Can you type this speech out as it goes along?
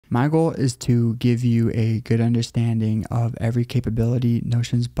My goal is to give you a good understanding of every capability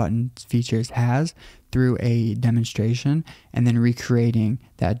Notion's buttons features has through a demonstration, and then recreating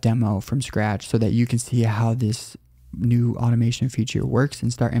that demo from scratch so that you can see how this new automation feature works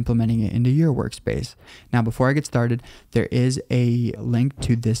and start implementing it into your workspace. Now, before I get started, there is a link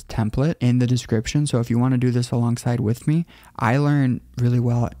to this template in the description. So if you want to do this alongside with me, I learn really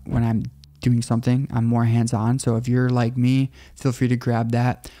well when I'm doing something. I'm more hands-on. So if you're like me, feel free to grab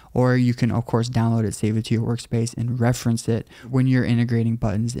that, or you can of course download it, save it to your workspace, and reference it when you're integrating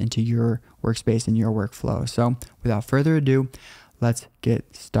buttons into your workspace and your workflow. So without further ado, let's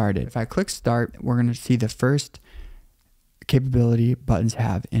get started. If I click start, we're going to see the first capability buttons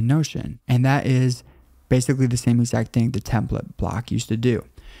have in Notion, and that is basically the same exact thing the template block used to do,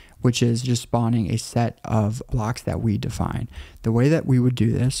 which is just spawning a set of blocks that we define. The way that we would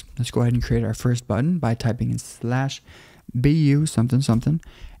do this, let's go ahead and create our first button by typing in /bu something something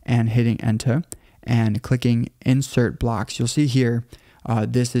and hitting enter and clicking insert blocks. You'll see here,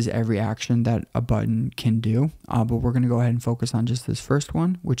 this is every action that a button can do, but we're going to go ahead and focus on just this first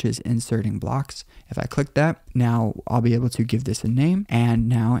one, which is inserting blocks. If I click that, now I'll be able to give this a name, and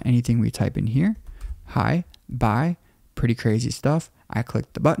now anything we type in here, hi, bye, pretty crazy stuff. I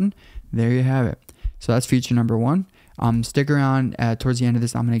click the button, there you have it. So that's feature number one. Stick around towards the end of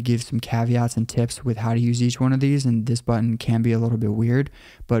this. I'm going to give some caveats and tips with how to use each one of these, and this button can be a little bit weird,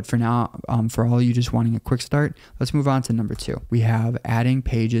 but for now, for all of you just wanting a quick start, let's move on to number two. We have adding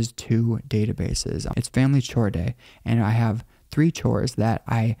pages to databases. It's Family Chore Day, and I have 3 chores that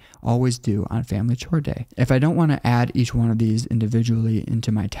I always do on Family Chore Day. If I don't want to add each one of these individually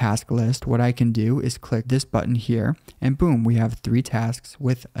into my task list, what I can do is click this button here, and boom, we have 3 tasks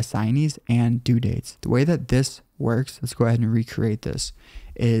with assignees and due dates. The way that this works, let's go ahead and recreate this,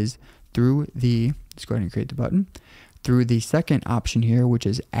 is through the, let's go ahead and create the button, through the second option here, which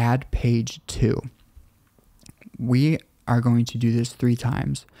is add page to. We are going to do this 3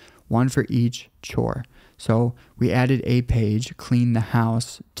 times, 1 for each chore. So we added a page, clean the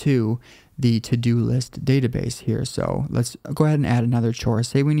house, to the to-do list database here. So let's go ahead and add another chore.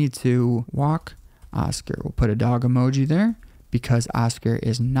 Say we need to walk Oscar. We'll put a dog emoji there because Oscar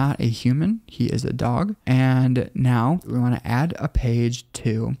is not a human. He is a dog. And now we want to add a page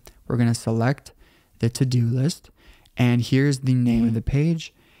to. We're going to select the to-do list. And here's the name of the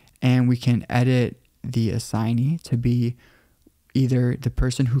page. And we can edit the assignee to be either the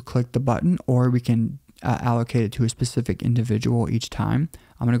person who clicked the button, or we can allocate it to a specific individual each time.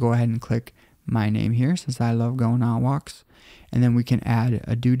 I'm going to go ahead and click my name here since I love going on walks. And then we can add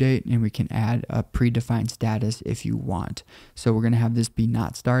a due date, and we can add a predefined status if you want. So we're going to have this be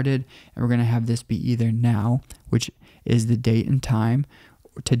not started, and we're going to have this be either now, which is the date and time,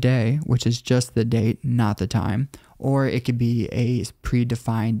 today, which is just the date, not the time, or it could be a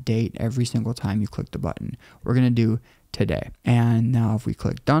predefined date every single time you click the button. We're going to do today. And now if we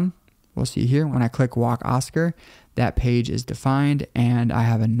click done, we'll see here when I click walk Oscar, that page is defined and I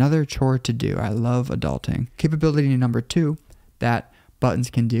have another chore to do. I love adulting. Capability number 2 that buttons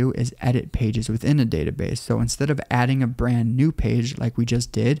can do is edit pages within a database. So instead of adding a brand new page like we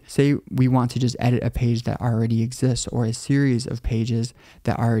just did, say we want to just edit a page that already exists or a series of pages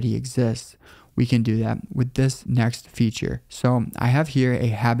that already exists, we can do that with this next feature. So I have here a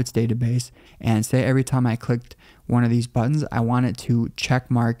habits database, and say every time I clicked one of these buttons, I want it to check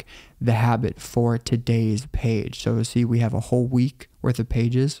mark the habit for today's page. So see, we have a whole week worth of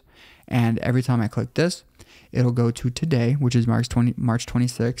pages, and every time I click this, it'll go to today, which is March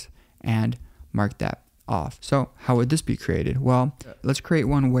 26th, and mark that off. So how would this be created? Well, let's create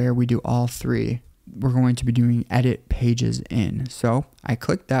one where we do all 3. We're going to be doing edit pages in. So I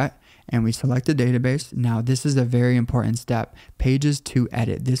click that, and we select the database. Now this is a very important step, pages to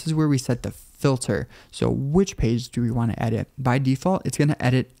edit. This is where we set the filter. So which page do we want to edit? By default, it's going to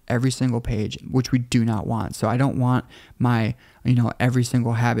edit every single page, which we do not want. So I don't want my, every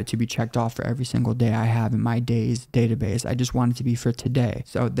single habit to be checked off for every single day I have in my days database. I just want it to be for today.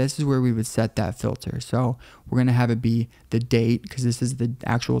 So this is where we would set that filter. So we're going to have it be the date, because this is the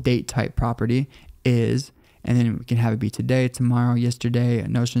actual date type property, is, and then we can have it be today, tomorrow, yesterday.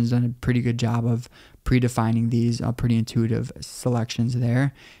 Notion's done a pretty good job of predefining these, pretty intuitive selections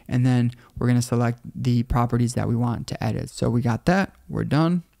there. And then we're going to select the properties that we want to edit. So we got that, we're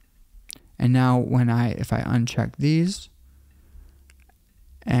done. And now if I uncheck these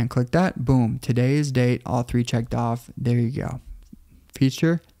and click that, boom, today's date, all 3 checked off. There you go.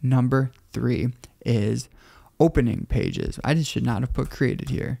 Feature number 3 is opening pages. I just should not have put created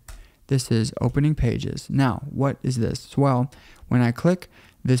here. This is opening pages. Now, what is this? Well, when I click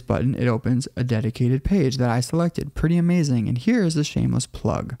this button, it opens a dedicated page that I selected. Pretty amazing. And here is a shameless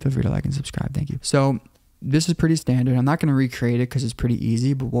plug. Feel free to like and subscribe. Thank you. So this is pretty standard. I'm not going to recreate it because it's pretty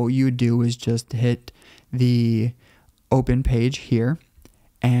easy, but what you would do is just hit the open page here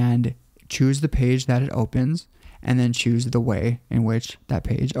and choose the page that it opens, and then choose the way in which that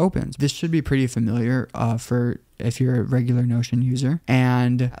page opens. This should be pretty familiar for if you're a regular Notion user.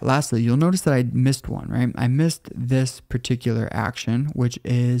 And lastly, you'll notice that I missed one, right? I missed this particular action, which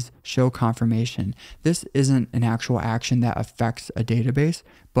is show confirmation. This isn't an actual action that affects a database,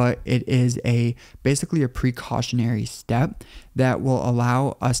 but it is basically a precautionary step that will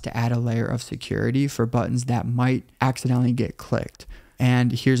allow us to add a layer of security for buttons that might accidentally get clicked.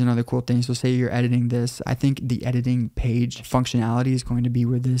 And here's another cool thing. So say you're editing this. I think the editing page functionality is going to be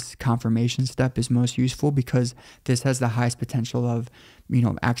where this confirmation step is most useful, because this has the highest potential of,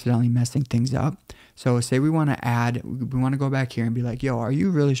 accidentally messing things up. So say we want to go back here and be like, yo, are you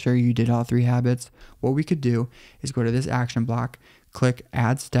really sure you did all 3 habits? What we could do is go to this action block, click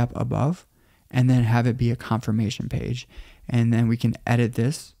add step above, and then have it be a confirmation page. And then we can edit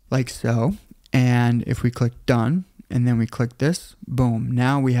this like so. And if we click done, and then we click this, boom,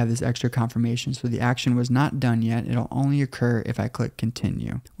 now we have this extra confirmation. So the action was not done yet. It'll only occur if I click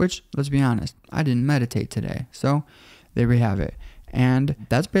continue, which, let's be honest, I didn't meditate today. So there we have it. And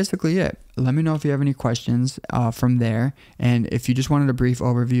that's basically it. Let me know if you have any questions from there. And if you just wanted a brief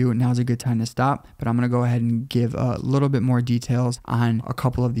overview, now's a good time to stop. But I'm going to go ahead and give a little bit more details on a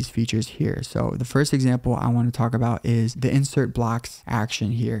couple of these features here. So the first example I want to talk about is the insert blocks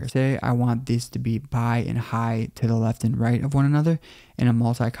action here. Say I want this to be by and high to the left and right of one another in a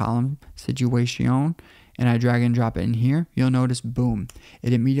multi-column situation, and I drag and drop it in here, you'll notice, boom,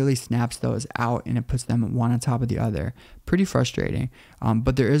 it immediately snaps those out and it puts them one on top of the other. Pretty frustrating,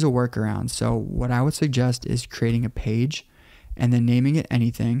 but there is a workaround. So what I would suggest is creating a page and then naming it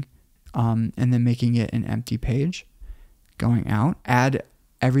anything, and then making it an empty page, going out, add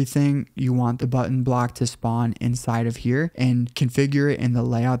everything you want the button block to spawn inside of here, and configure it in the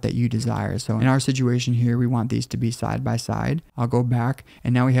layout that you desire. So in our situation here, we want these to be side by side. I'll go back,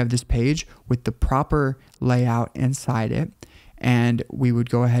 and now we have this page with the proper layout inside it. And we would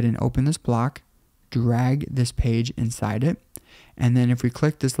go ahead and open this block, drag this page inside it. And then if we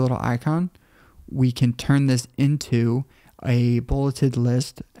click this little icon, we can turn this into a bulleted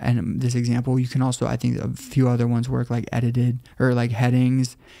list. And this example, you can also, I think a few other ones work, like edited or like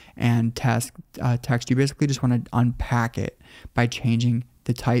headings and text. You basically just want to unpack it by changing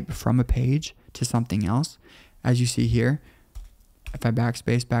the type from a page to something else. As you see here, if I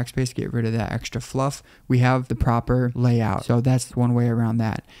backspace, get rid of that extra fluff, we have the proper layout. So that's one way around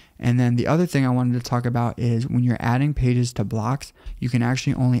that. And then the other thing I wanted to talk about is when you're adding pages to blocks, you can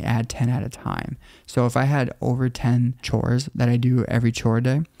actually only add 10 at a time. So if I had over 10 chores that I do every chore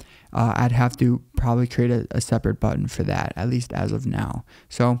day, I'd have to probably create a separate button for that, at least as of now.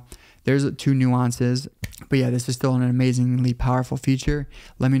 So there's 2 nuances, but yeah, this is still an amazingly powerful feature.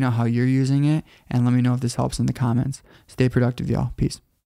 Let me know how you're using it, and let me know if this helps in the comments. Stay productive, y'all. Peace.